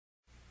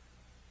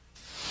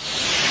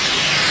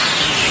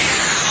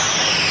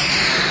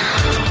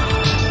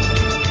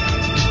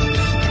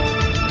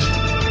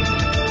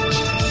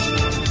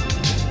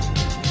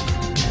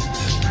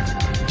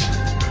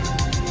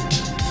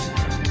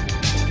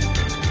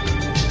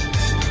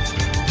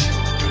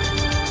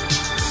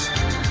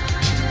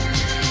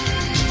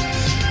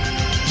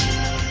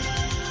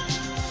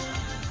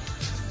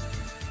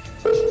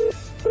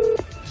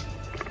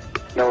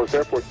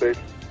Force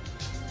Base.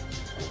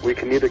 We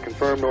can neither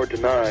confirm nor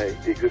deny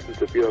the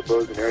existence of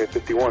UFOs in Area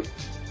 51.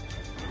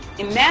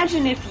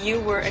 Imagine if you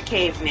were a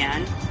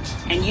caveman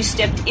and you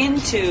stepped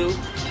into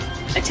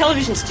a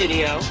television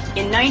studio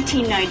in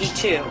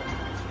 1992.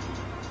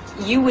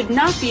 You would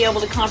not be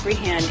able to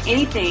comprehend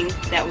anything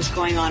that was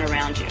going on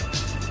around you.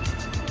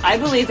 I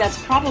believe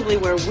that's probably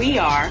where we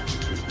are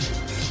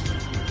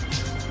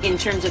in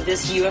terms of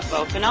this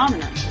UFO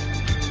phenomenon.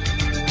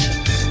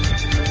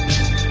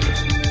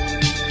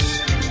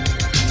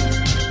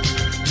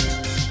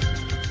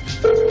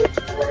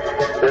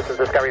 This is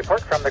the Sky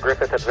Report from the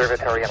Griffith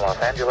Observatory in Los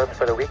Angeles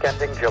for the week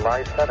ending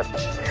July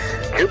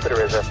 7th.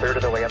 Jupiter is a third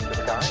of the way up the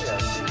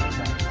sky.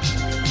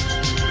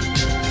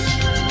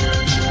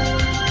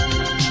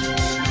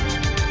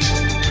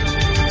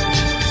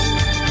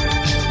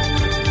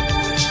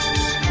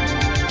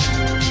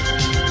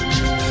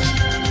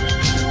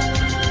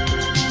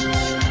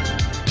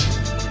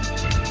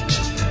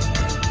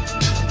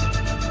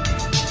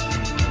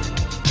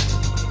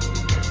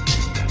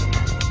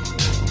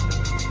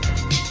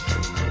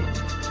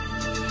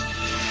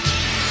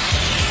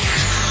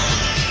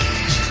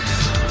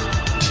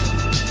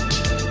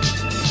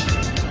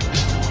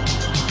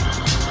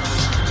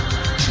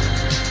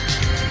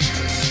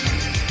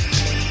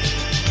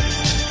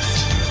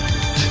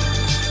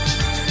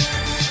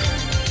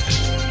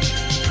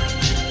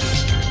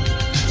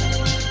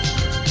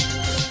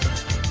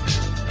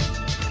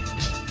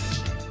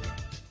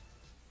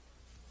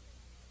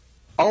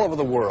 All over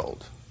the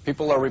world,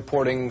 people are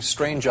reporting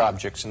strange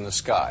objects in the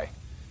sky,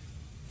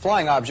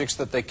 flying objects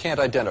that they can't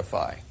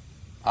identify,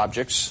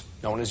 objects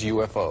known as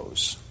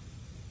UFOs.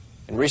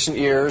 In recent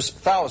years,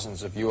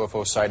 thousands of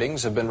UFO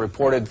sightings have been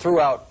reported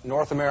throughout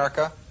North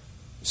America,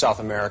 South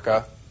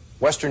America,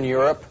 Western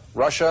Europe,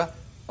 Russia,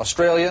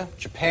 Australia,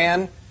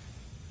 Japan,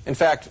 in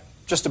fact,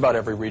 just about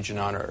every region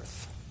on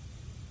Earth.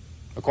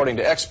 According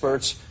to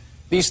experts,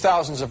 these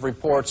thousands of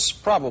reports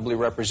probably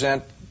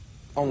represent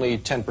only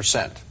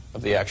 10%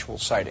 of the actual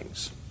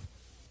sightings.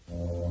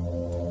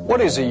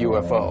 What is a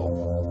UFO?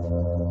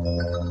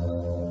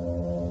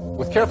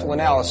 With careful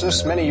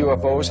analysis, many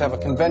UFOs have a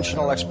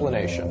conventional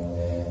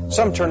explanation.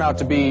 Some turn out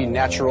to be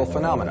natural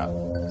phenomena,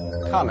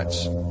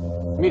 comets,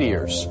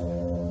 meteors,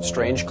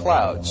 strange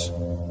clouds,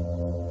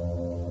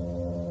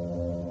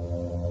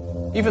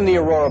 even the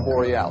aurora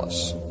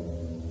borealis.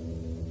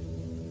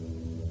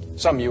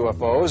 Some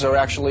UFOs are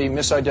actually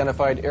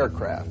misidentified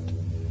aircraft.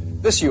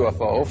 This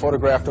UFO,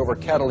 photographed over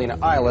Catalina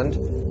Island,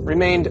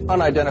 remained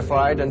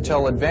unidentified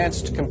until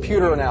advanced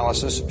computer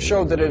analysis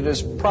showed that it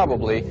is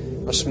probably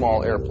a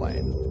small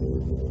airplane.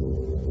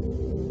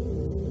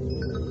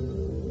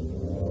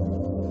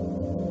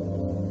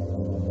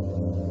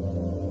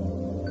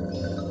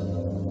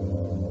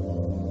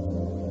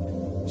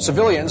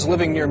 Civilians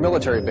living near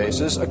military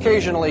bases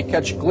occasionally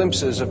catch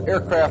glimpses of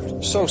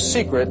aircraft so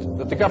secret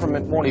that the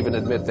government won't even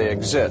admit they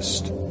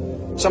exist.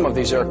 Some of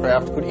these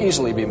aircraft could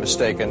easily be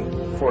mistaken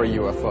for a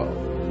UFO.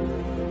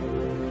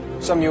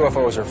 Some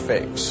UFOs are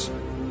fakes.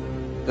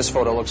 This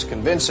photo looks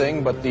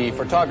convincing, but the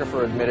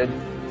photographer admitted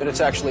that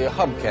it's actually a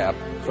hubcap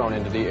thrown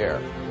into the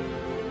air.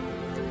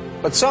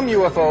 But some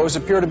UFOs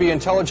appear to be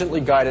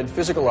intelligently guided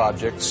physical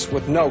objects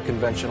with no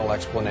conventional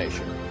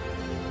explanation.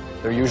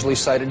 They're usually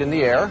sighted in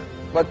the air,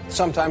 but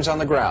sometimes on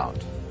the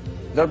ground.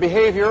 Their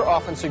behavior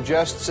often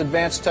suggests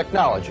advanced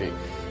technology,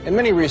 and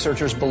many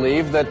researchers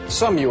believe that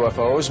some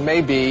UFOs may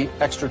be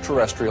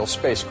extraterrestrial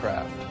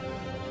spacecraft.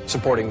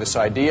 Supporting this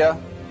idea,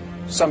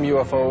 some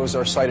UFOs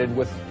are sighted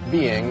with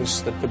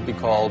beings that could be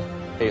called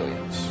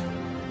aliens.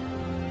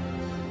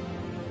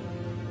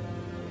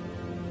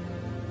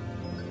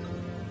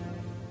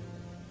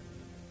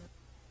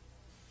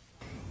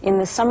 In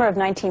the summer of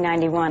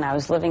 1991, I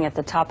was living at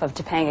the top of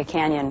Topanga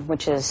Canyon,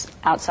 which is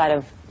outside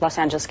of Los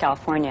Angeles,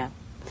 California.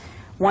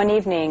 One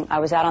evening, I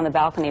was out on the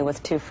balcony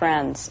with two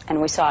friends,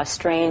 and we saw a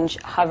strange,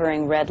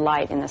 hovering red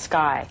light in the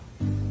sky.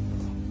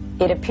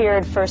 It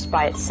appeared first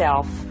by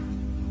itself,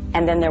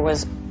 and then there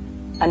was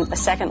a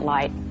second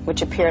light,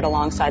 which appeared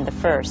alongside the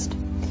first,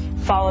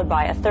 followed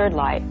by a third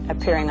light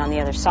appearing on the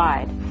other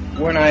side.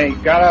 When I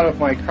got out of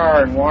my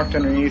car and walked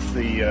underneath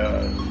the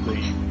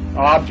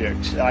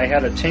object, I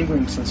had a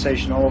tingling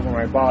sensation all over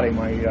my body.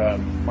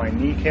 My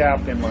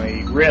kneecap and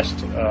my wrist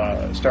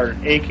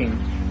started aching,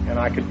 and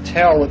I could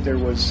tell that there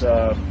was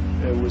a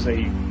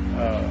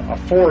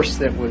force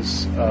that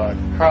was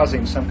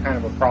causing some kind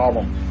of a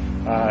problem.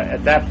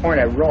 At that point,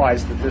 I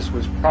realized that this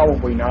was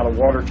probably not a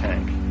water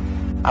tank.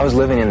 I was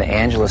living in the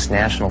Angeles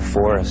National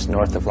Forest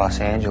north of Los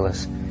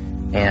Angeles,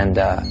 and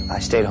I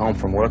stayed home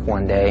from work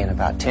one day, and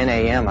about 10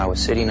 a.m. I was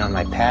sitting on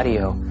my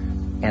patio,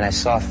 and I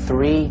saw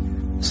three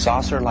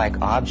saucer-like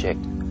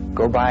objects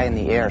go by in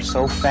the air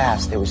so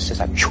fast it was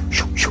just like shoo,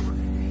 shoo, shoo.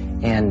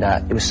 And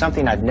it was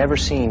something I'd never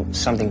seen,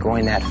 something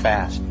going that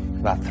fast.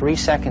 About 3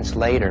 seconds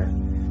later,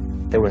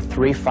 there were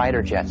three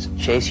fighter jets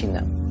chasing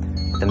them.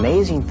 The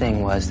amazing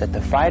thing was that the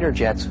fighter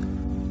jets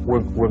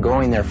were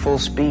going their full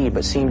speed,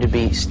 but seemed to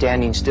be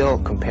standing still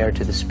compared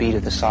to the speed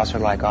of the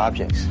saucer-like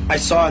objects. I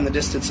saw in the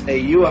distance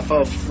a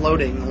UFO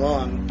floating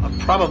along,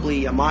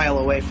 probably a mile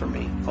away from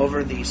me,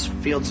 over these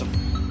fields of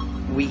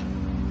wheat,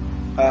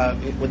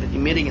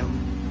 emitting a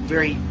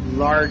very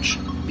large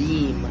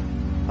beam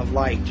of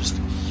light, just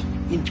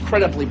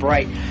incredibly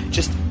bright,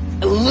 just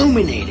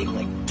illuminating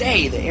like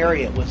day the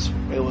area it was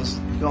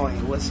going.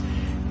 It was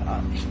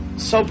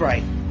so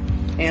bright.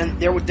 And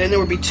then there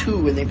would be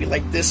two, and they'd be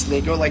like this, and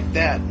they'd go like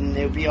that, and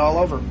they'd be all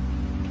over.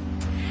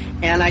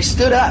 And I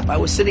stood up. I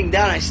was sitting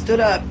down. I stood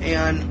up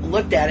and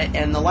looked at it,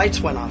 and the lights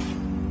went off.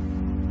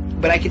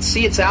 But I could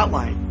see its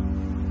outline.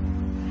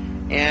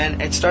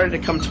 And it started to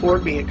come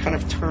toward me. It kind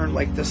of turned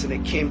like this, and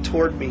it came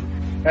toward me.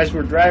 As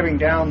we're driving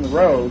down the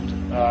road,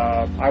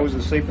 I was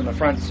asleep in the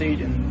front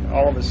seat, and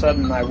all of a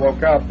sudden I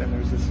woke up, and there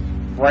was this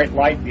bright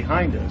light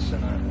behind us,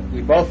 and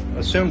we both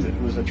assumed that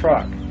it was a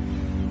truck.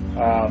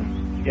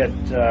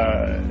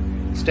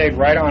 It stayed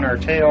right on our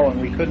tail,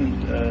 and we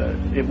couldn't,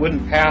 it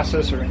wouldn't pass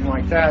us or anything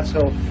like that,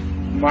 so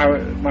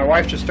my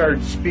wife just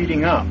started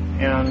speeding up,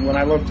 and when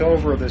I looked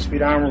over, the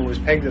speedometer was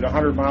pegged at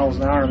 100 miles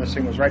an hour, and this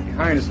thing was right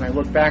behind us, and I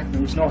looked back, and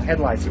there was no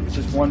headlights. It was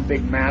just one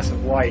big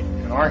massive light,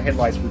 and our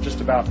headlights were just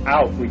about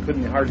out. We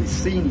couldn't hardly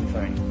see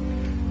anything.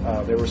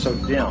 They were so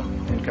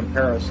dim in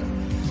comparison.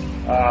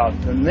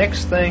 The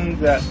next thing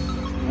that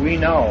we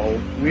know,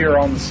 we are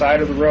on the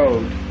side of the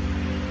road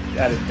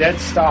at a dead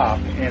stop,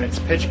 and it's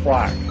pitch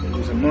black. It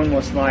was a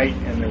moonless night,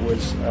 and there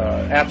was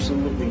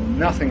absolutely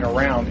nothing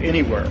around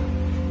anywhere.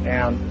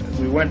 And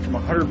we went from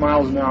 100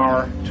 miles an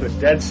hour to a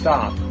dead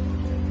stop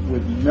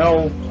with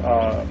no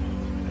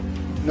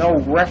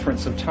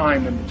reference of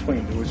time in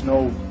between. There was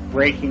no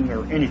braking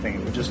or anything.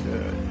 It was just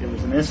it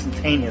was an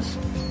instantaneous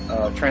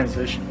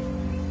transition.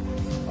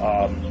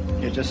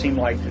 It just seemed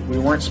like we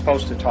weren't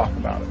supposed to talk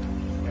about it.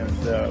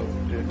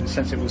 And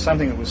since it was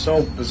something that was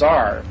so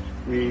bizarre,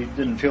 we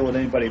didn't feel that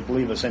anybody would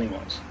believe us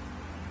anyways.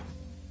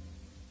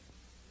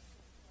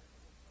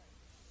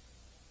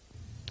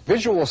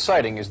 Visual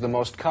sighting is the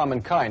most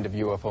common kind of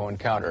UFO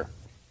encounter.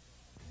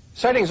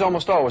 Sightings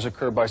almost always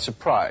occur by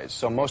surprise,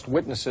 so most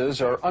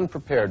witnesses are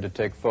unprepared to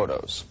take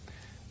photos.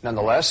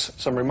 Nonetheless,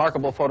 some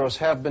remarkable photos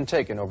have been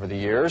taken over the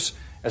years,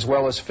 as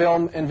well as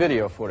film and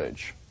video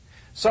footage.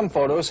 Some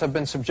photos have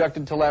been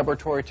subjected to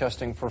laboratory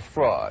testing for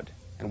fraud,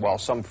 and while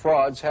some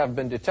frauds have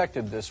been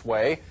detected this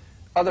way,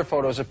 other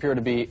photos appear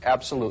to be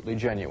absolutely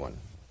genuine.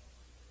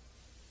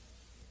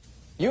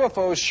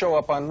 UFOs show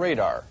up on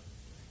radar.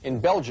 In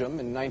Belgium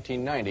in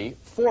 1990,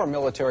 4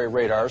 military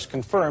radars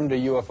confirmed a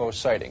UFO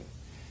sighting.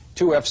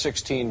 2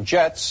 F-16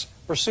 jets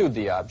pursued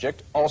the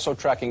object, also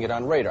tracking it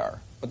on radar,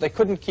 but they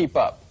couldn't keep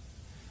up.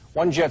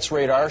 One jet's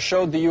radar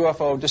showed the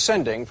UFO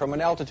descending from an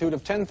altitude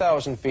of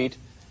 10,000 feet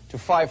to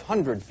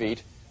 500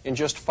 feet in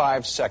just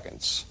 5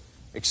 seconds,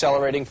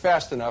 accelerating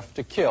fast enough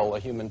to kill a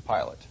human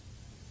pilot.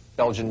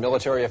 Belgian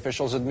military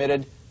officials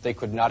admitted they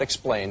could not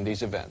explain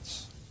these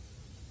events.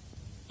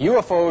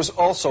 UFOs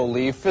also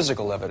leave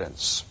physical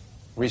evidence.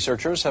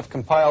 Researchers have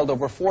compiled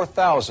over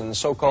 4,000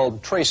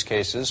 so-called trace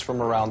cases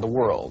from around the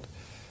world.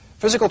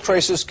 Physical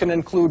traces can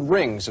include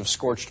rings of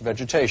scorched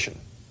vegetation,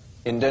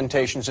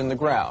 indentations in the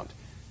ground,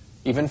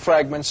 even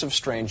fragments of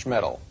strange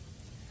metal.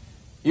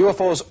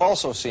 UFOs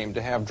also seem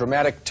to have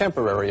dramatic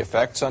temporary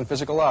effects on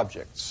physical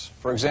objects.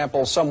 For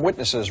example, some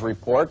witnesses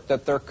report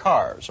that their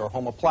cars or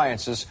home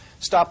appliances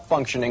stop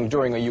functioning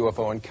during a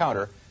UFO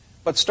encounter,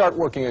 but start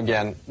working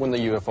again when the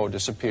UFO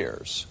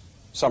disappears.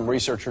 Some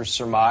researchers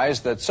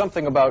surmise that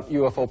something about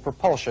UFO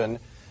propulsion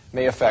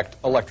may affect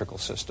electrical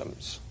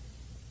systems.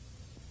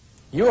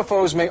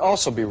 UFOs may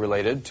also be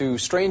related to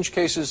strange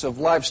cases of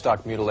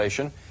livestock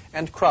mutilation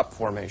and crop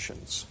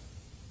formations.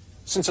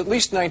 Since at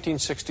least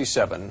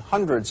 1967,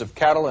 hundreds of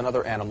cattle and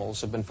other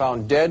animals have been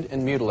found dead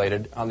and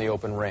mutilated on the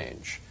open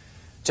range.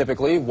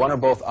 Typically, one or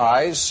both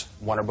eyes,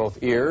 one or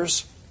both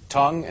ears,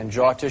 tongue and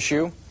jaw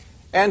tissue,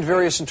 and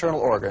various internal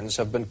organs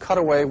have been cut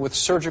away with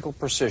surgical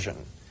precision.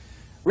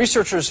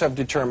 Researchers have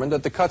determined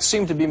that the cuts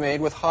seem to be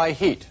made with high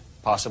heat,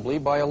 possibly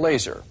by a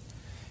laser.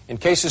 In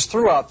cases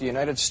throughout the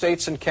United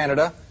States and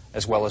Canada,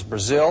 as well as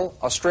Brazil,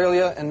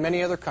 Australia, and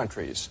many other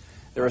countries,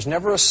 there is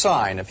never a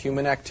sign of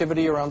human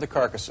activity around the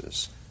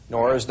carcasses,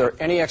 nor is there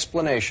any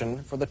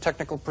explanation for the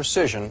technical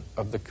precision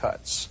of the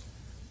cuts.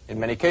 In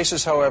many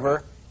cases,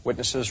 however,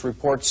 witnesses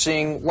report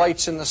seeing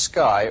lights in the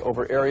sky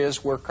over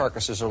areas where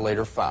carcasses are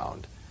later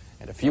found,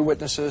 and a few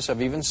witnesses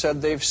have even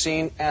said they've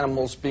seen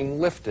animals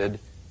being lifted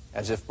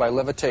as if by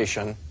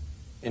levitation,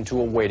 into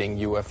a waiting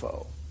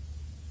UFO.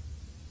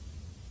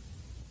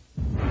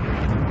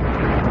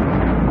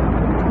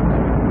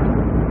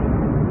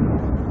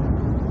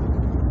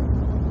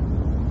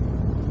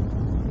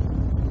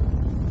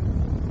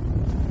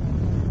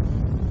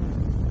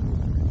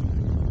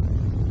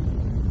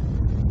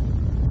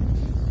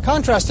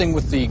 Contrasting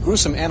with the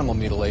gruesome animal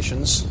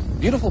mutilations,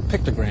 beautiful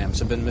pictograms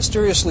have been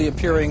mysteriously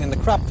appearing in the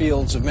crop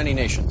fields of many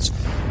nations,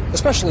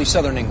 especially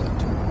southern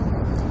England.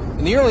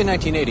 In the early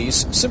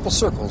 1980s, simple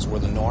circles were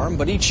the norm,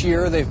 but each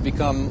year they've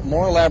become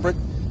more elaborate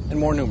and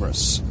more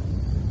numerous.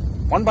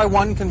 One by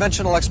one,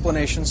 conventional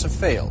explanations have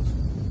failed.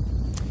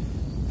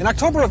 In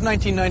October of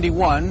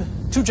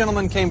 1991, two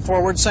gentlemen came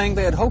forward saying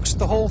they had hoaxed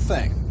the whole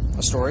thing,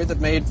 a story that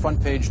made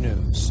front-page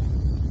news.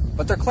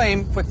 But their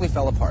claim quickly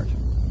fell apart.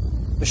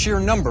 The sheer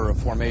number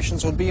of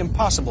formations would be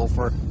impossible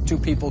for two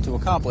people to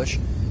accomplish,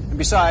 and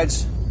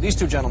besides, these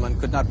two gentlemen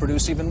could not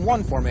produce even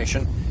one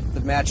formation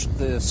that matched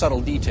the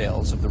subtle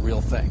details of the real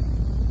thing.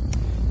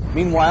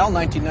 Meanwhile,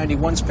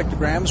 1991's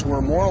pictograms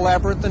were more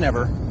elaborate than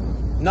ever,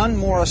 none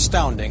more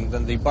astounding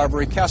than the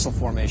Barbary Castle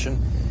formation,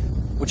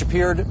 which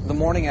appeared the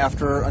morning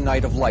after a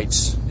night of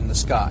lights in the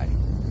sky.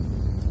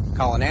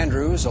 Colin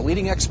Andrews, a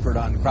leading expert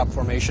on crop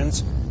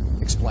formations,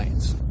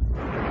 explains.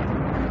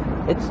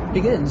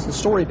 The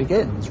story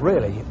begins,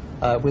 really,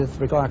 with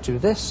regard to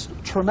this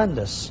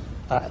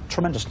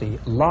tremendously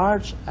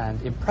large and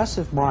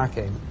impressive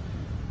marking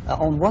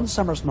on one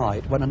summer's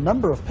night when a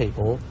number of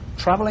people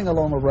travelling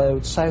along a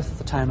road south of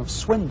the town of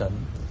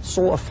Swindon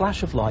saw a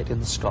flash of light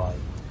in the sky.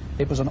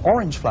 It was an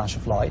orange flash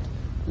of light.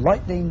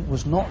 Lightning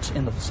was not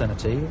in the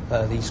vicinity.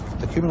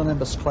 The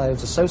cumulonimbus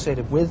clouds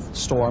associated with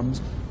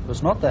storms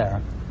was not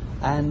there,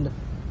 and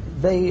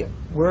they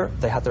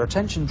had their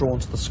attention drawn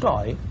to the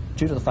sky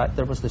due to the fact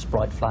there was this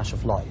bright flash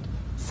of light.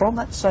 From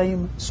that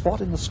same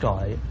spot in the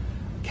sky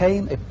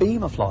came a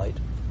beam of light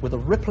with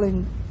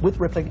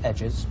rippling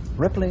edges,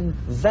 rippling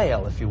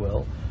veil, if you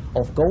will,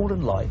 of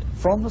golden light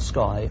from the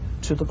sky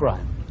to the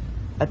ground.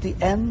 At the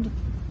end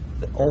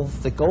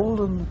of the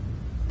golden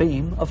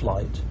beam of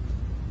light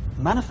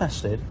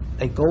manifested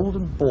a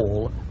golden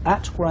ball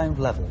at ground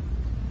level.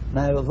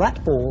 Now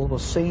that ball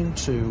was seen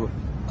to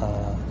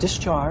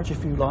discharge,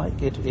 if you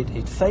like.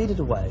 It faded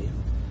away,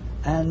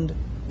 and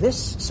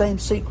this same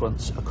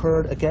sequence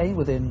occurred again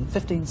within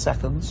 15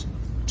 seconds,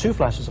 two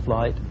flashes of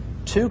light,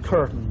 two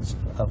curtains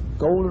of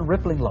golden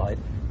rippling light,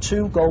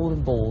 two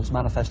golden balls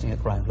manifesting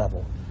at ground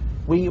level.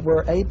 We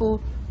were able,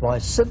 by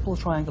simple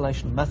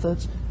triangulation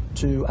methods,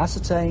 to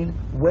ascertain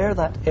where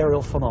that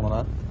aerial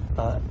phenomena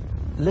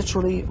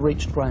literally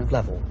reached ground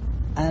level.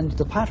 And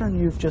the pattern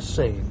you've just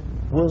seen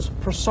was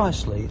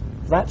precisely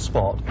that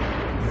spot,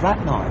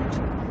 that night,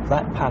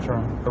 that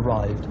pattern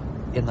arrived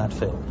in that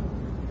field.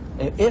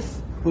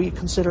 If we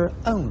consider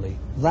only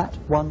that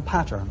one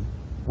pattern,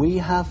 we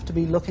have to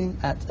be looking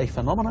at a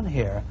phenomenon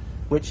here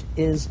which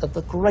is of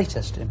the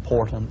greatest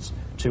importance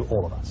to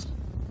all of us.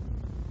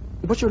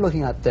 What you're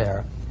looking at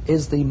there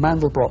is the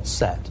Mandelbrot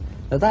set.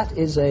 Now that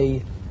is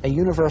a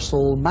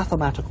universal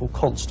mathematical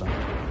constant.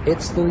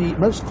 It's the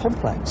most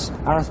complex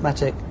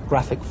arithmetic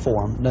graphic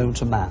form known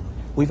to man.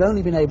 We've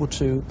only been able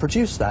to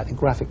produce that in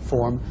graphic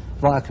form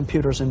via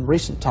computers in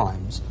recent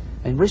times,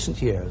 in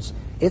recent years.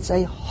 It's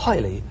a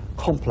highly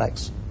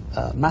complex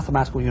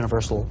mathematical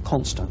universal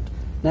constant.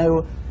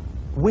 Now,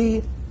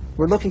 we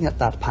were looking at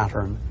that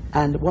pattern,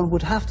 and one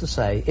would have to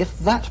say, if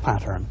that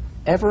pattern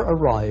ever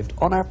arrived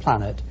on our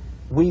planet,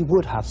 we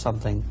would have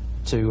something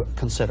to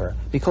consider,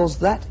 because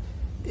that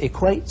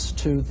equates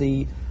to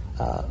the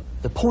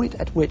point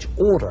at which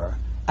order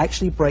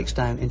actually breaks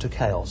down into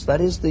chaos. That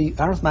is the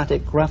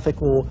arithmetic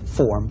graphical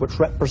form which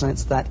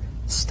represents that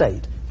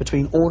state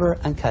between order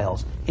and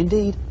chaos.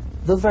 Indeed,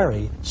 the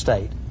very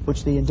state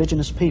which the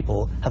indigenous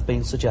people have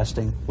been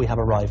suggesting we have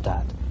arrived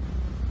at.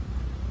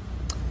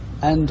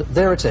 And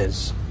there it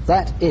is.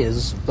 That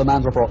is the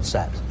Mandelbrot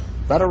set.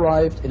 That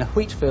arrived in a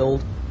wheat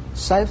field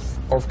south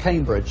of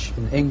Cambridge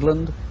in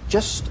England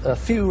just a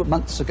few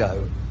months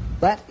ago.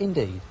 That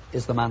indeed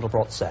is the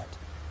Mandelbrot set.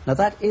 Now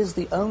that is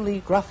the only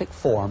graphic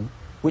form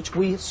which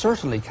we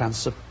certainly can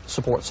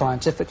support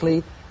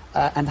scientifically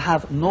and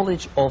have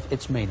knowledge of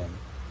its meaning.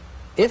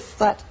 If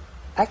that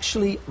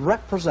actually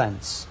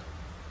represents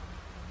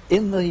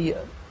in the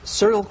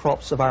cereal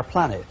crops of our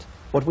planet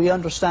what we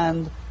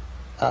understand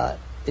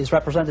is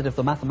representative of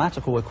the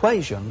mathematical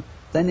equation,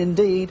 then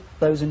indeed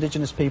those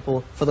indigenous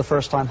people for the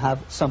first time have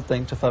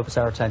something to focus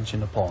our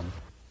attention upon.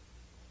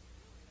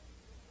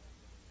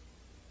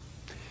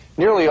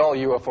 Nearly all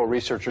UFO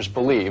researchers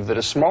believe that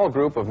a small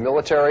group of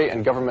military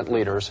and government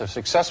leaders have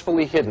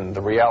successfully hidden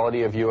the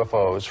reality of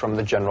UFOs from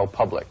the general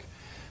public.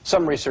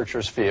 Some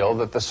researchers feel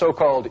that the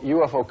so-called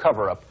UFO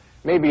cover-up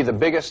may be the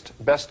biggest,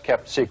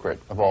 best-kept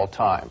secret of all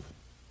time.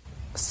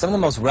 Some of the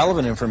most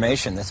relevant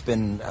information that's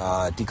been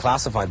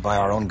declassified by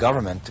our own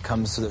government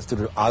comes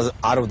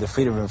out of the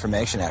Freedom of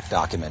Information Act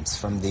documents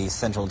from the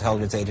Central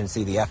Intelligence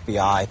Agency, the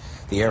FBI,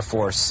 the Air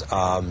Force,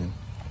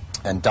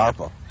 and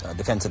DARPA,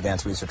 Defense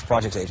Advanced Research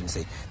Projects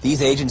Agency.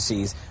 These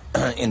agencies,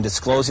 in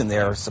disclosing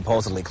their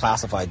supposedly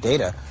classified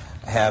data,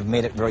 have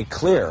made it very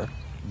clear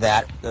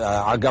that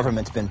our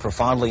government's been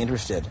profoundly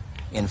interested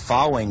in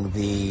following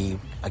the,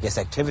 I guess,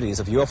 activities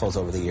of UFOs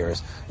over the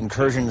years,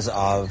 incursions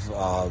of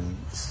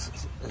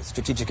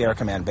Strategic Air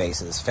Command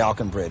bases,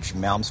 Falcon Bridge,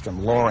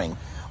 Malmstrom, Loring,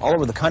 all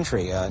over the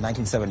country,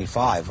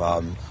 1975,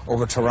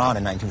 over Tehran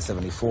in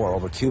 1974,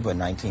 over Cuba in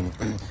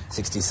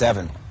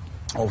 1967.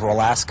 over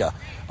Alaska,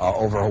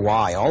 over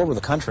Hawaii, all over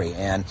the country,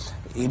 and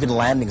even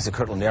landings at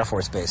Kirtland Air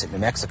Force Base at New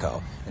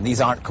Mexico. And these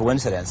aren't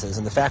coincidences,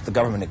 and the fact the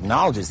government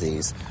acknowledges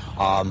these,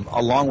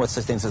 along with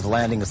such things as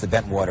landing at the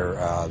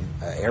Bentwater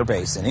Air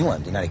Base in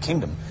England, United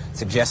Kingdom,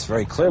 suggests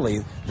very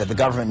clearly that the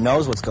government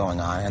knows what's going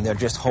on, and they're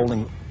just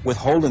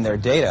withholding their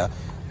data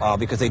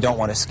because they don't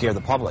want to scare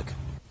the public.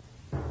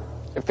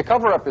 If the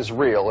cover-up is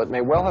real, it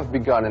may well have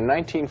begun in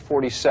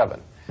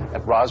 1947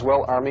 at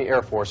Roswell Army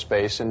Air Force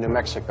Base in New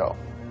Mexico.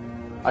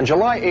 On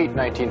July 8,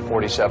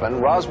 1947,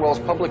 Roswell's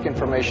public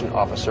information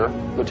officer,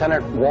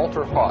 Lieutenant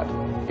Walter Haut,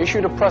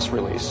 issued a press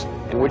release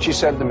in which he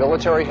said the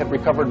military had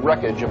recovered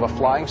wreckage of a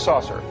flying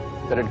saucer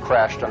that had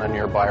crashed on a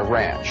nearby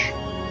ranch.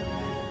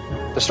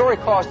 The story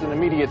caused an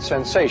immediate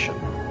sensation,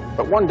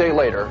 but one day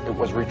later it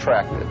was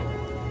retracted.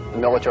 The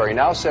military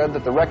now said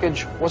that the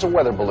wreckage was a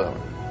weather balloon.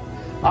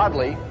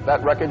 Oddly,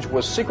 that wreckage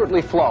was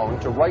secretly flown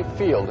to Wright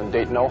Field in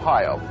Dayton,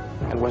 Ohio,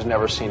 and was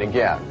never seen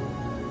again.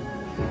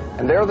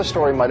 And there the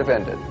story might have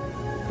ended.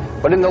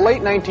 But in the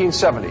late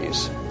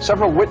 1970s,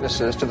 several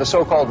witnesses to the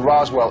so-called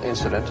Roswell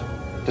incident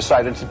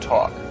decided to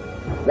talk.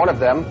 One of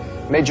them,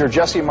 Major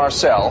Jesse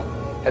Marcel,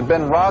 had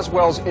been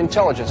Roswell's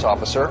intelligence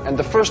officer and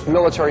the first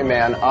military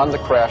man on the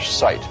crash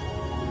site.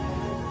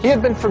 He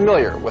had been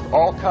familiar with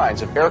all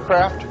kinds of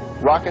aircraft,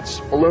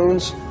 rockets,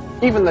 balloons,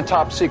 even the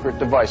top-secret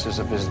devices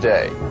of his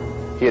day.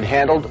 He had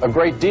handled a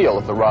great deal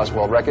of the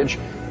Roswell wreckage,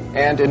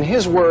 and in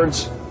his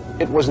words,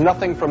 it was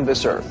nothing from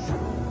this earth.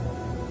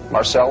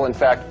 Marcel, in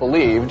fact,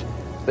 believed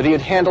that he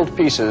had handled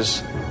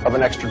pieces of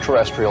an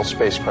extraterrestrial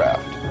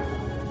spacecraft.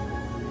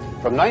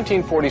 From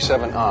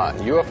 1947 on,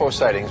 UFO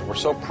sightings were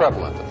so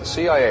prevalent that the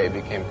CIA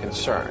became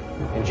concerned.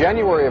 In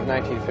January of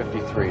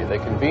 1953, they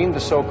convened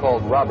the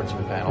so-called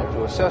Robertson Panel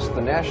to assess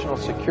the national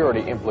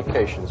security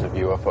implications of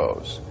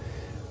UFOs.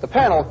 The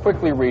panel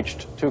quickly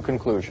reached two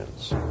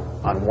conclusions.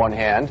 On one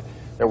hand,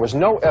 there was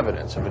no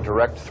evidence of a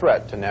direct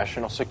threat to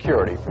national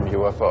security from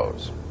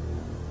UFOs.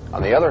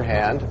 On the other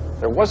hand,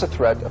 there was a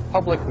threat of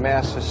public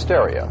mass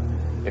hysteria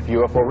if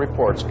UFO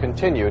reports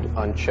continued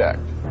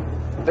unchecked.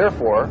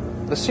 Therefore,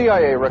 the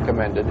CIA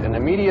recommended an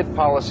immediate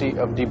policy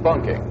of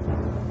debunking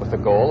with the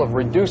goal of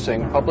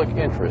reducing public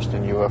interest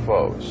in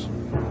UFOs.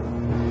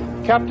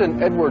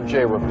 Captain Edward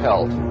J.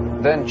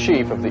 Rappelt, then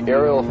chief of the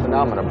Aerial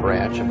Phenomena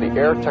Branch of the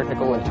Air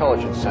Technical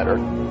Intelligence Center,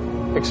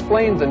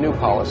 explained the new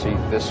policy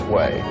this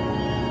way.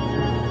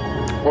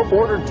 "We're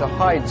ordered to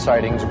hide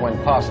sightings when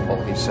possible,"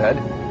 he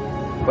said.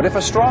 "But if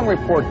a strong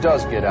report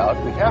does get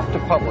out, we have to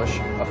publish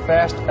a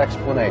fast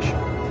explanation,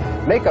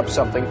 make up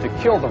something to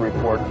kill the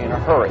report in a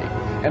hurry,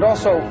 and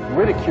also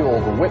ridicule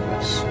the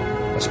witness,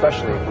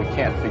 especially if we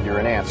can't figure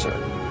an answer.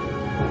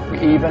 We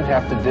even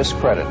have to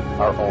discredit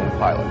our own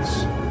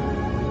pilots."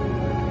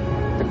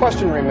 The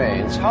question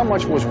remains, how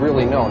much was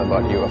really known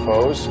about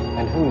UFOs,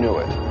 and who knew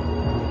it?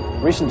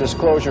 Recent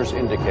disclosures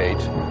indicate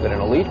that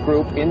an elite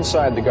group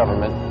inside the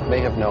government may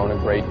have known a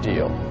great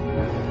deal.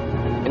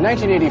 In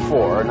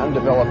 1984, an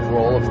undeveloped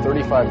roll of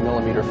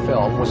 35mm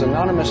film was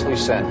anonymously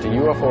sent to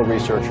UFO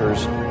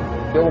researchers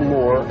Bill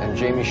Moore and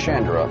Jamie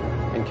Chandra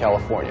in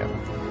California.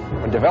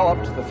 When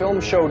developed, the film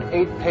showed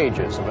 8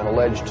 pages of an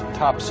alleged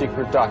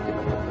top-secret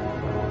document.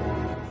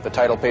 The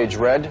title page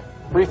read,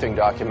 "Briefing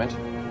Document,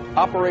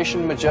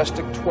 Operation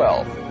Majestic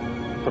 12,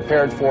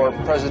 prepared for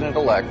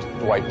President-elect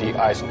Dwight D.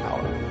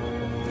 Eisenhower."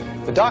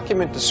 The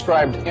document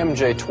described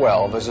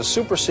MJ-12 as a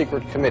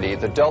super-secret committee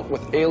that dealt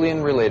with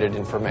alien-related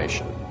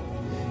information.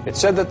 It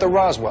said that the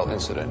Roswell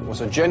incident was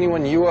a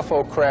genuine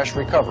UFO crash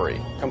recovery,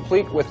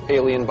 complete with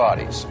alien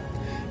bodies.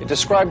 It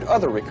described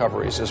other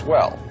recoveries as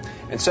well,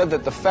 and said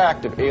that the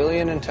fact of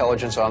alien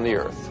intelligence on the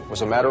Earth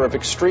was a matter of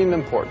extreme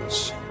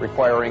importance,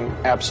 requiring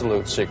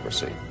absolute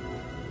secrecy.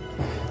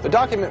 The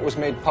document was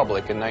made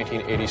public in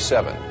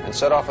 1987 and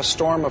set off a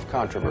storm of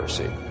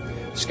controversy.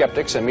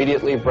 Skeptics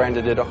immediately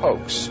branded it a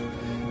hoax,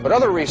 but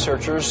other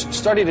researchers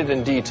studied it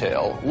in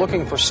detail,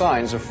 looking for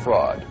signs of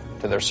fraud.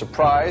 To their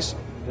surprise,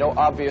 no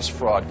obvious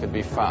fraud could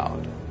be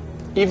found.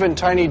 Even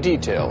tiny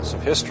details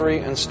of history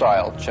and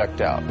style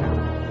checked out.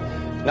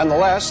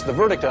 Nonetheless, the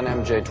verdict on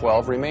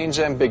MJ-12 remains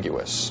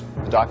ambiguous.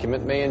 The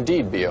document may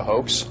indeed be a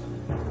hoax,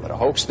 but a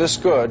hoax this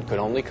good could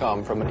only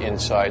come from an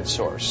inside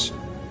source.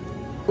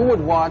 Who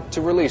would want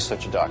to release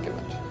such a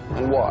document,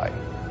 and why?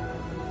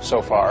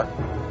 So far,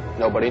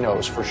 nobody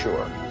knows for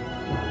sure.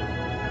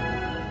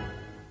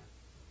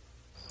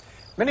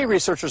 Many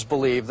researchers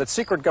believe that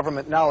secret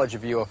government knowledge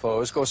of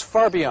UFOs goes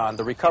far beyond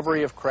the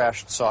recovery of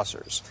crashed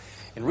saucers.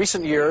 In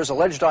recent years,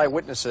 alleged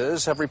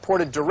eyewitnesses have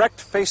reported direct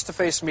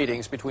face-to-face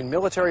meetings between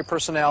military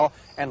personnel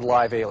and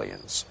live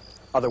aliens.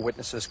 Other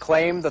witnesses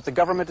claim that the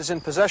government is in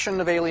possession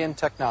of alien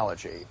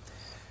technology.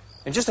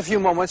 In just a few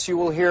moments, you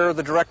will hear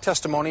the direct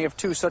testimony of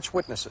 2 such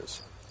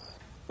witnesses.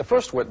 The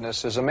first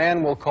witness is a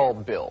man we'll call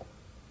Bill,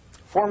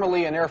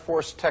 formerly an Air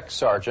Force tech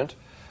sergeant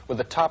with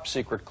a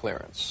top-secret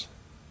clearance.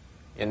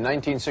 In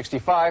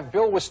 1965,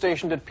 Bill was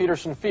stationed at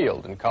Peterson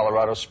Field in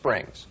Colorado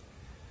Springs.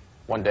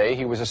 One day,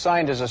 he was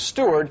assigned as a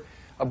steward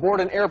aboard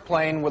an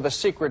airplane with a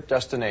secret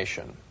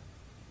destination.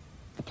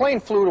 The plane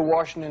flew to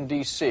Washington,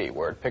 D.C.,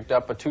 where it picked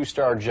up a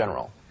two-star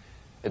general.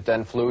 It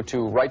then flew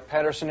to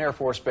Wright-Patterson Air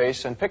Force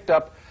Base and picked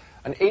up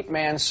an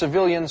 8-man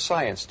civilian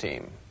science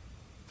team.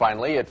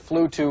 Finally, it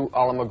flew to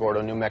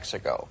Alamogordo, New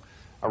Mexico,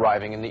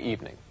 arriving in the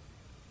evening.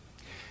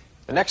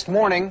 The next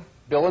morning,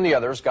 Bill and the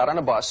others got on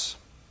a bus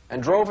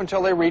and drove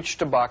until they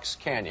reached a box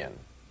canyon.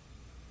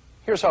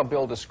 Here's how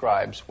Bill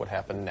describes what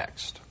happened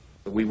next.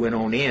 We went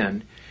on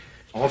in.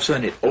 All of a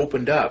sudden, it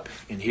opened up,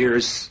 and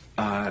here's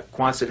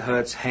Quonset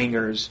huts,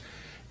 hangars,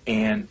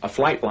 and a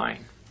flight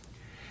line.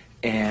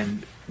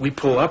 And we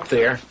pull up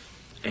there,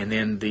 and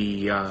then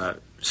the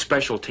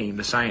special team,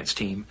 the science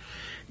team,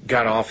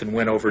 got off and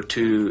went over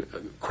to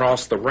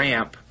cross the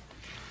ramp,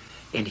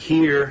 and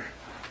here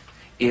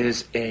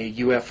is a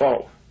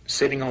UFO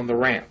sitting on the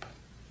ramp.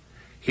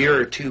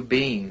 Here are two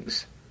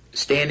beings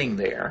standing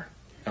there,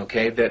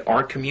 okay, that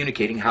aren't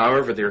communicating,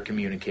 however they're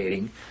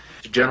communicating.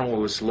 The general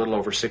was a little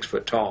over 6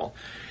 foot tall,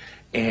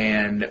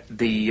 and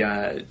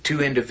the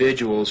two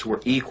individuals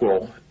were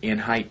equal in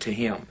height to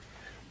him.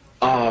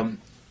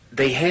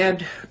 They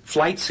had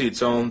flight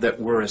suits on that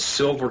were a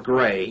silver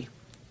gray,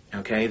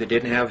 okay, that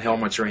didn't have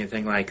helmets or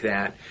anything like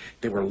that.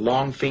 They were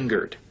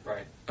long-fingered,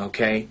 right,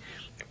 okay,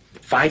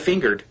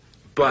 5-fingered,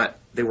 but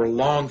they were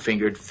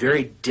long-fingered,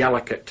 very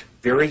delicate,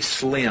 very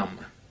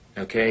slim,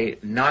 okay,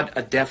 not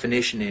a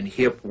definition in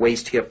hip,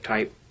 waist-hip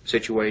type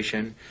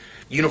situation.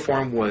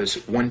 Uniform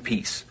was one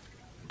piece,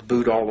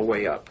 boot all the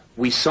way up.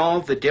 We saw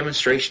the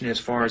demonstration as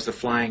far as the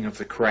flying of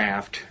the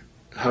craft,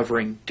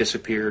 hovering,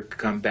 disappear,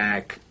 come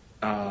back,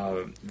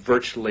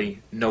 virtually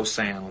no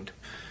sound.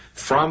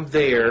 From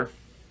there,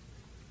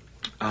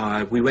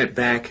 we went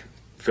back,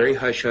 very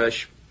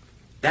hush-hush.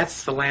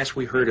 That's the last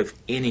we heard of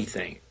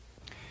anything.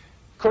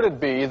 Could it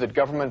be that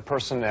government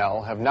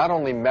personnel have not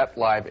only met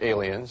live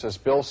aliens, as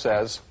Bill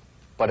says,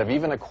 but have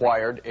even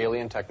acquired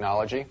alien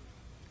technology?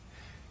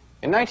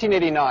 In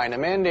 1989, a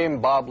man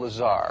named Bob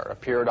Lazar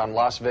appeared on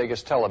Las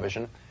Vegas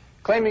television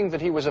claiming that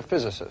he was a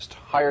physicist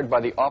hired by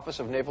the Office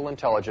of Naval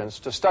Intelligence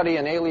to study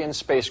an alien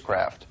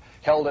spacecraft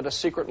held at a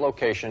secret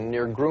location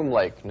near Groom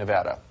Lake,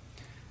 Nevada.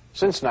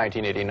 Since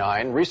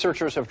 1989,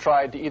 researchers have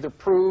tried to either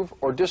prove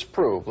or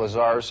disprove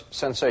Lazar's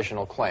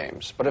sensational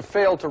claims, but have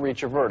failed to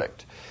reach a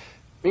verdict.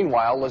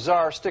 Meanwhile,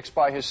 Lazar sticks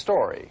by his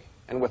story,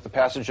 and with the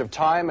passage of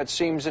time, it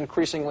seems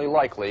increasingly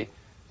likely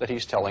that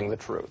he's telling the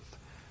truth.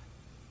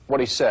 What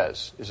he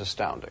says is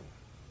astounding.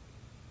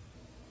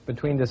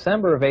 Between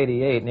December of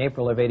 '88 and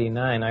April of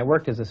 '89, I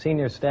worked as a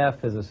senior staff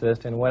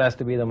physicist in what has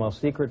to be the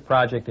most secret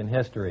project in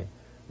history.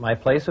 My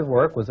place of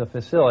work was a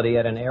facility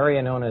at an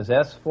area known as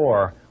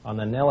S4 on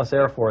the Nellis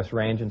Air Force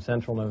Range in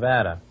central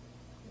Nevada.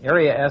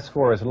 Area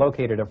S4 is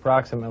located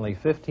approximately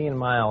 15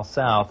 miles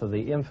south of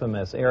the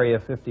infamous Area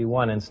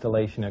 51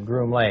 installation at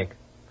Groom Lake,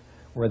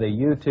 where the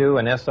U-2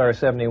 and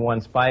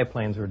SR-71 spy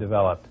planes were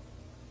developed.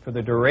 For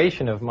the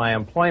duration of my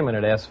employment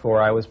at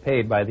S4, I was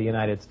paid by the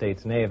United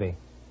States Navy.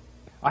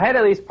 I had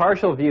at least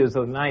partial views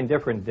of 9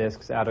 different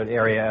discs out at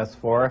Area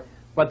S4,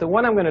 but the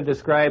one I'm going to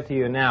describe to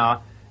you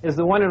now is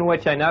the one in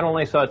which I not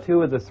only saw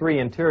 2 of the 3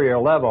 interior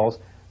levels,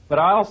 but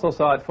I also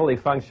saw it fully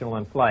functional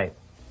in flight.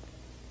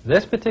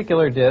 This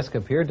particular disc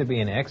appeared to be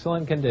in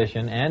excellent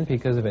condition, and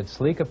because of its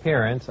sleek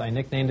appearance, I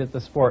nicknamed it the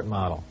Sport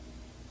Model.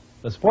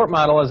 The Sport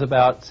Model is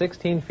about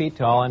 16 feet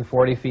tall and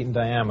 40 feet in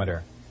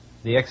diameter.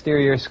 The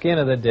exterior skin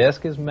of the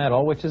disc is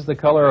metal, which is the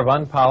color of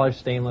unpolished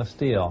stainless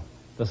steel.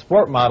 The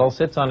Sport Model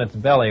sits on its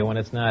belly when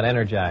it's not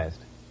energized.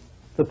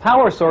 The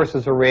power source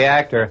is a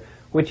reactor,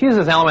 which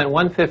uses element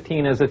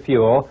 115 as a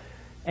fuel,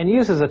 and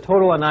uses a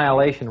total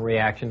annihilation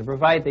reaction to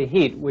provide the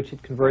heat which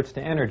it converts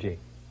to energy,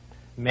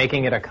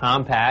 making it a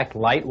compact,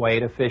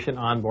 lightweight, efficient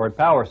onboard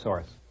power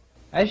source.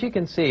 As you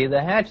can see,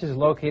 the hatch is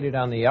located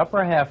on the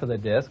upper half of the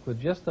disc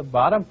with just the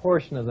bottom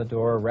portion of the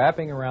door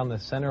wrapping around the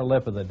center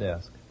lip of the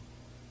disc.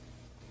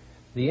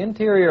 The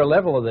interior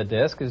level of the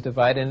disc is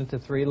divided into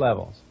 3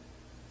 levels.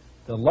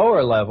 The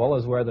lower level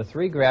is where the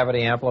 3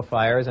 gravity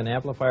amplifiers and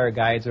amplifier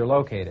guides are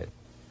located.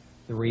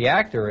 The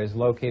reactor is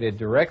located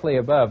directly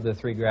above the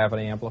 3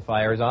 gravity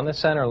amplifiers on the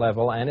center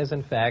level and is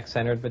in fact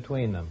centered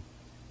between them.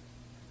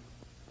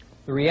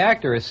 The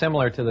reactor is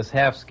similar to this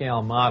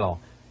half-scale model.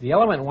 The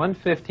element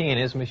 115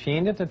 is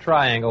machined into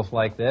triangles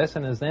like this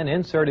and is then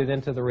inserted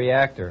into the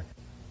reactor.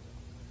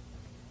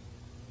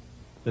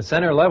 The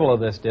center level of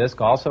this disc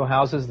also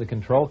houses the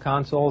control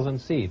consoles and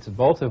seats,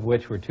 both of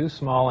which were too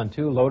small and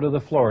too low to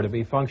the floor to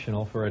be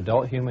functional for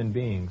adult human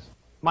beings.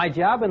 My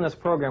job in this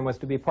program was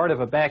to be part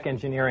of a back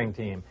engineering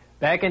team.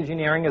 Back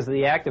engineering is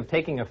the act of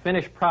taking a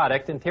finished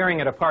product and tearing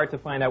it apart to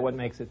find out what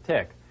makes it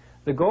tick.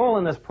 The goal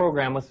in this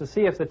program was to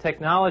see if the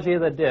technology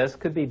of the disc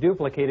could be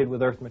duplicated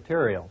with Earth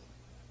materials.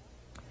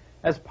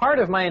 As part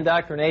of my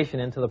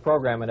indoctrination into the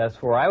program at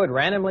S4, I would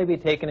randomly be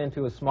taken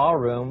into a small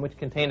room which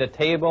contained a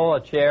table,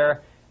 a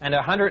chair, and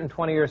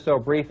 120 or so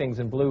briefings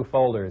in blue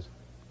folders.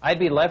 I'd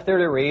be left there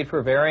to read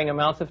for varying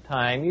amounts of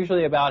time,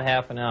 usually about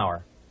half an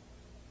hour.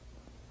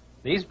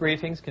 These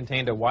briefings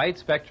contained a wide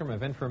spectrum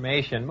of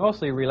information,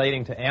 mostly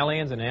relating to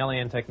aliens and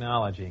alien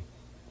technology.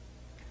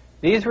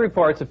 These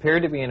reports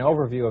appeared to be an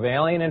overview of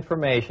alien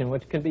information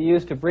which could be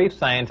used to brief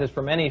scientists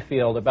from any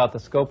field about the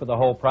scope of the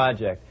whole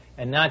project,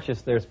 and not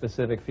just their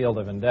specific field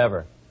of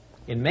endeavor.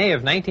 In May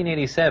of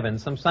 1987,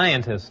 some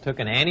scientists took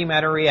an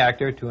antimatter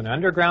reactor to an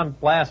underground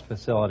blast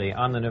facility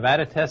on the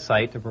Nevada test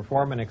site to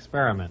perform an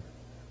experiment.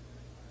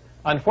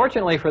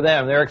 Unfortunately for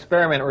them, their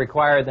experiment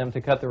required them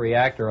to cut the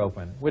reactor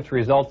open, which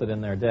resulted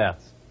in their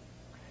deaths.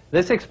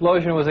 This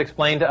explosion was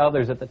explained to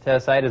others at the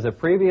test site as a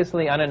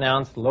previously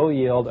unannounced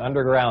low-yield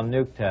underground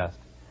nuke test.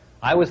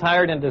 I was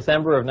hired in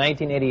December of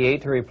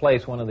 1988 to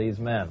replace one of these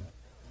men.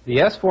 The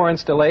S4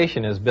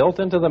 installation is built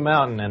into the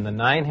mountain, and the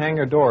 9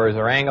 hangar doors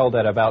are angled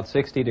at about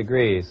 60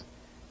 degrees.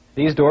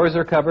 These doors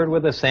are covered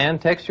with a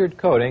sand-textured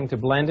coating to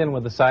blend in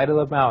with the side of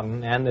the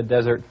mountain and the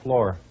desert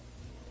floor.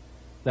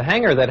 The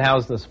hangar that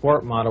housed the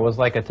sport model was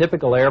like a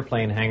typical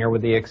airplane hangar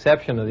with the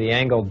exception of the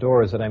angled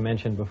doors that I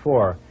mentioned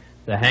before.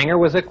 The hangar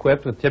was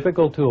equipped with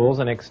typical tools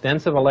and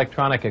extensive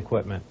electronic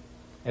equipment.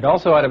 It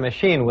also had a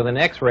machine with an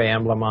X-ray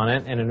emblem on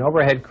it and an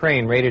overhead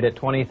crane rated at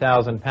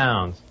 20,000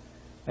 pounds.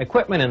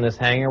 Equipment in this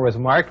hangar was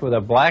marked with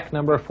a black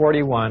number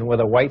 41 with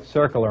a white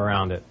circle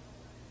around it.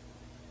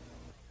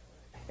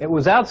 It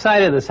was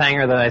outside of this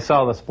hangar that I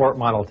saw the sport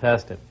model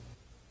tested.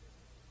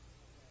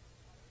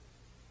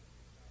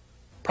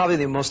 Probably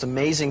the most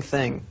amazing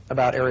thing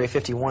about Area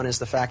 51 is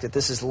the fact that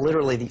this is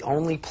literally the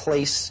only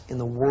place in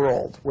the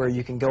world where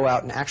you can go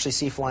out and actually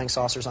see flying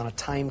saucers on a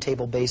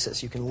timetable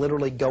basis. You can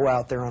literally go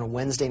out there on a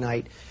Wednesday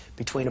night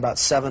between about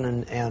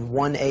 7 and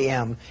 1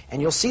 a.m.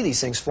 and you'll see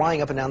these things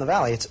flying up and down the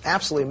valley. It's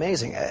absolutely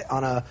amazing.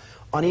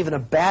 On even a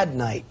bad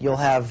night, you'll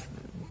have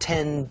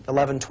 10,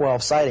 11,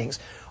 12 sightings.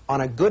 On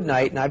a good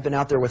night, and I've been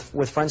out there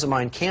with friends of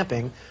mine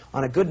camping,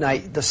 on a good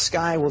night, the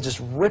sky will just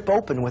rip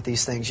open with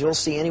these things. You'll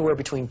see anywhere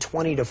between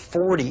 20 to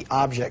 40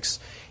 objects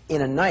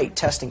in a night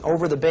testing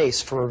over the base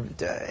for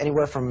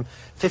anywhere from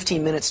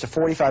 15 minutes to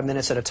 45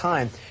 minutes at a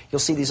time. You'll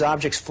see these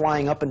objects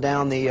flying up and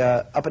down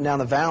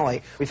the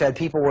valley. We've had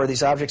people where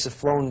these objects have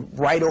flown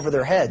right over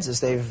their heads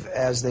as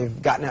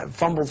they've gotten out,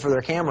 fumbled for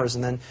their cameras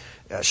and then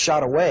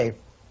shot away.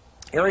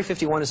 Area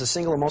 51 is the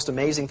single most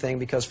amazing thing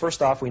because,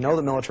 first off, we know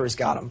the military's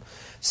got them.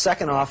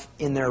 Second off,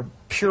 in their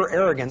pure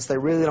arrogance, they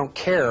really don't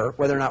care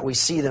whether or not we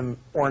see them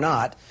or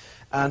not.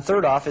 And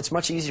third off, it's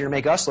much easier to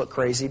make us look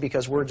crazy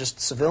because we're just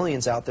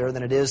civilians out there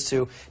than it is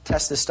to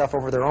test this stuff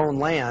over their own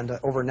land,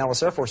 over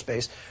Nellis Air Force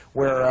Base,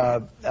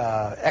 where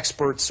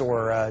experts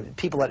or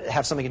people that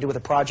have something to do with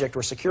a project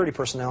or security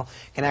personnel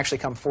can actually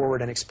come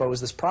forward and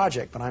expose this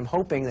project. But I'm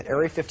hoping that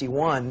Area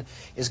 51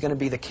 is going to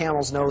be the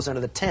camel's nose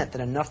under the tent, that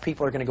enough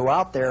people are going to go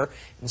out there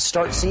and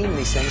start seeing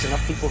these things,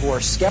 enough people who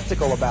are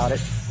skeptical about it,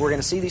 who are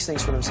going to see these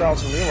things for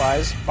themselves and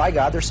realize, by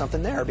God, there's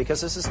something there, because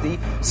this is the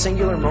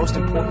singular most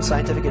important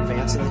scientific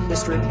advance in the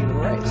history of the human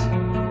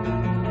race.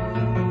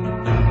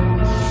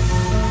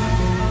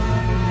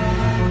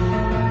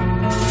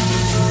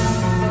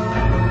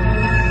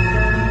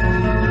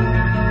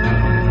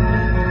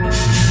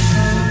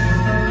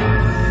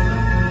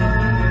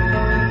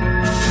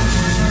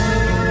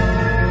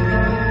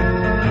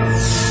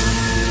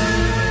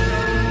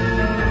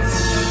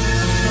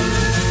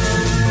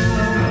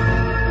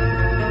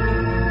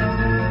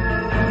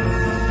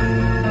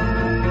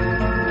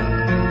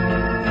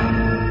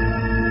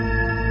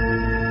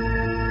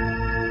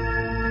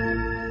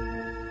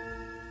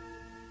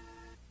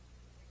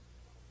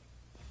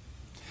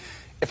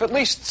 If at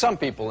least some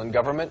people in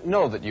government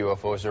know that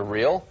UFOs are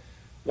real,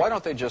 why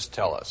don't they just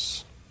tell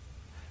us?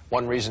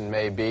 One reason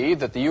may be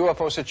that the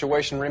UFO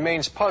situation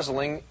remains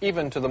puzzling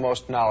even to the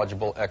most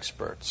knowledgeable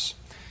experts.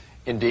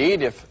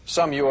 Indeed, if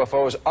some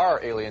UFOs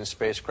are alien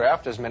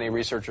spacecraft, as many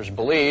researchers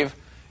believe,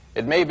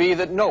 it may be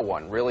that no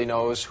one really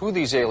knows who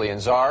these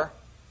aliens are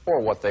or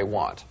what they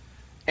want.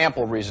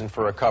 Ample reason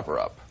for a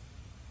cover-up.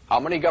 How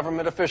many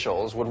government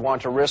officials would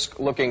want to risk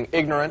looking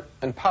ignorant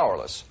and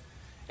powerless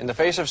in the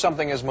face of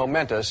something as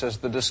momentous as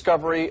the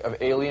discovery of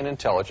alien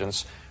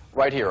intelligence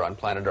right here on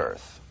planet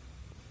Earth?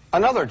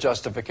 Another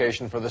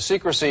justification for the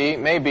secrecy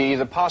may be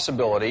the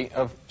possibility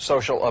of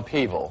social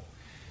upheaval.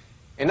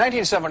 In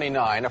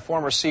 1979, a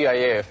former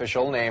CIA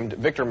official named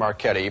Victor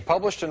Marchetti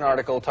published an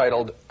article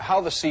titled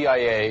 "How the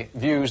CIA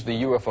Views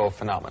the UFO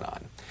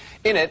Phenomenon."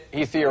 In it,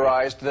 he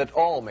theorized that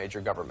all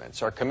major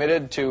governments are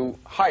committed to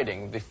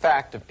hiding the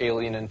fact of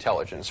alien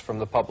intelligence from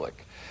the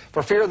public,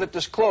 for fear that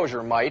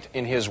disclosure might,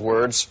 in his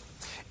words,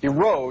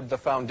 erode the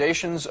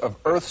foundations of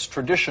Earth's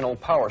traditional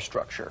power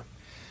structure.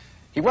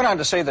 He went on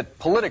to say that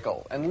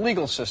political and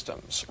legal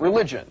systems,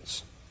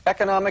 religions,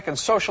 economic and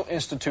social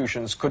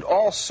institutions could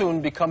all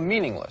soon become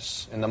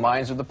meaningless in the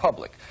minds of the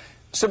public.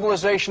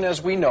 Civilization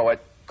as we know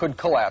it could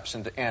collapse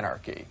into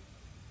anarchy.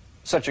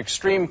 Such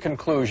extreme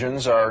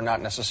conclusions are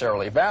not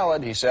necessarily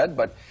valid, he said,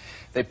 but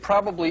they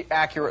probably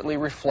accurately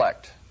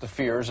reflect the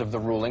fears of the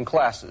ruling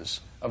classes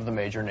of the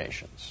major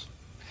nations.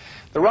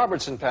 The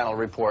Robertson panel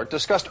report,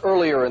 discussed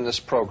earlier in this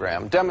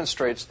program,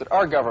 demonstrates that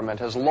our government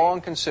has long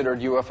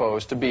considered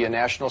UFOs to be a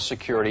national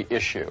security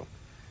issue.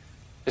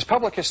 Is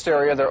public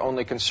hysteria their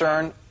only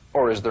concern,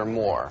 or is there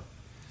more?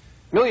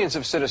 Millions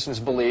of citizens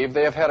believe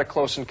they have had a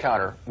close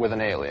encounter with an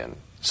alien.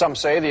 Some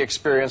say the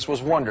experience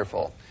was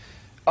wonderful.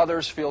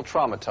 Others feel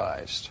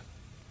traumatized.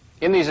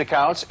 In these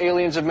accounts,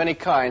 aliens of many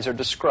kinds are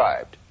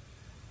described.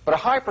 But a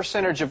high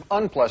percentage of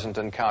unpleasant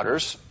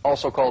encounters,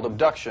 also called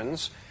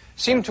abductions,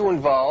 seem to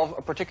involve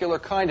a particular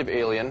kind of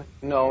alien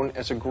known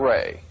as a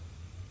gray.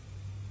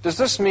 Does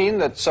this mean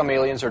that some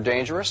aliens are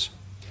dangerous?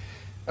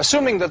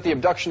 Assuming that the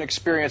abduction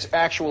experience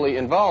actually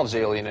involves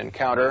alien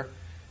encounter,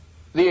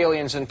 the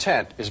alien's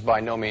intent is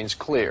by no means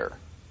clear.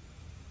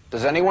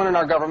 Does anyone in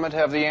our government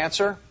have the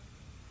answer?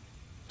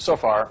 So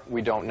far,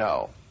 we don't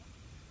know.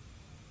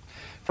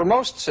 For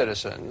most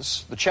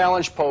citizens, the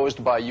challenge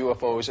posed by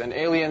UFOs and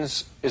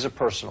aliens is a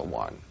personal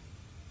one.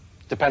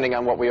 Depending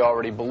on what we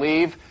already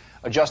believe,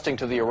 adjusting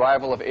to the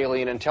arrival of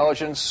alien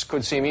intelligence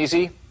could seem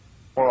easy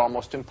or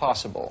almost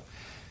impossible.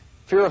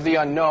 Fear of the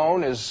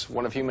unknown is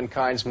one of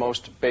humankind's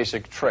most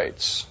basic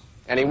traits.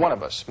 Any one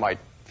of us might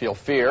feel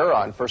fear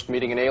on first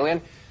meeting an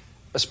alien,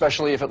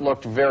 especially if it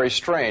looked very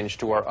strange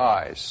to our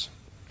eyes.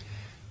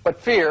 But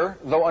fear,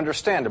 though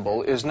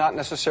understandable, is not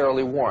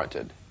necessarily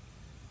warranted.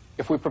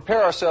 If we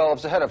prepare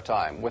ourselves ahead of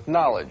time with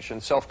knowledge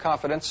and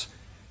self-confidence,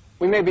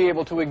 we may be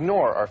able to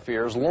ignore our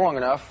fears long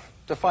enough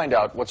to find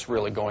out what's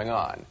really going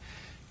on.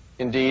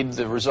 Indeed,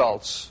 the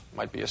results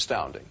might be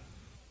astounding.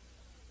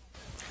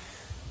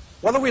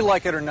 Whether we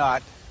like it or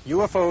not,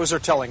 UFOs are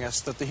telling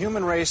us that the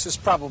human race is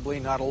probably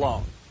not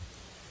alone.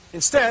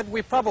 Instead,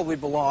 we probably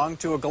belong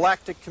to a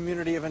galactic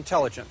community of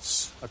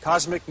intelligence, a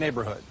cosmic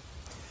neighborhood.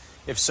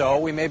 If so,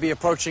 we may be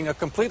approaching a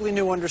completely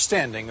new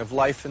understanding of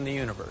life in the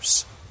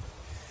universe.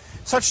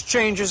 Such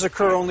changes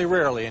occur only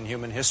rarely in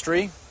human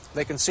history.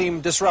 They can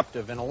seem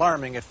disruptive and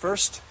alarming at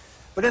first,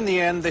 but in the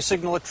end, they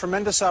signal a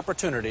tremendous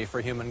opportunity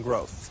for human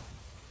growth.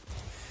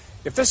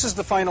 If this is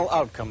the final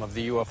outcome of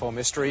the UFO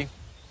mystery,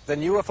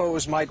 then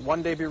UFOs might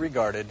one day be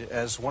regarded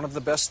as one of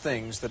the best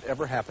things that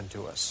ever happened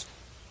to us.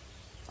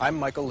 I'm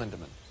Michael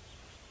Lindemann.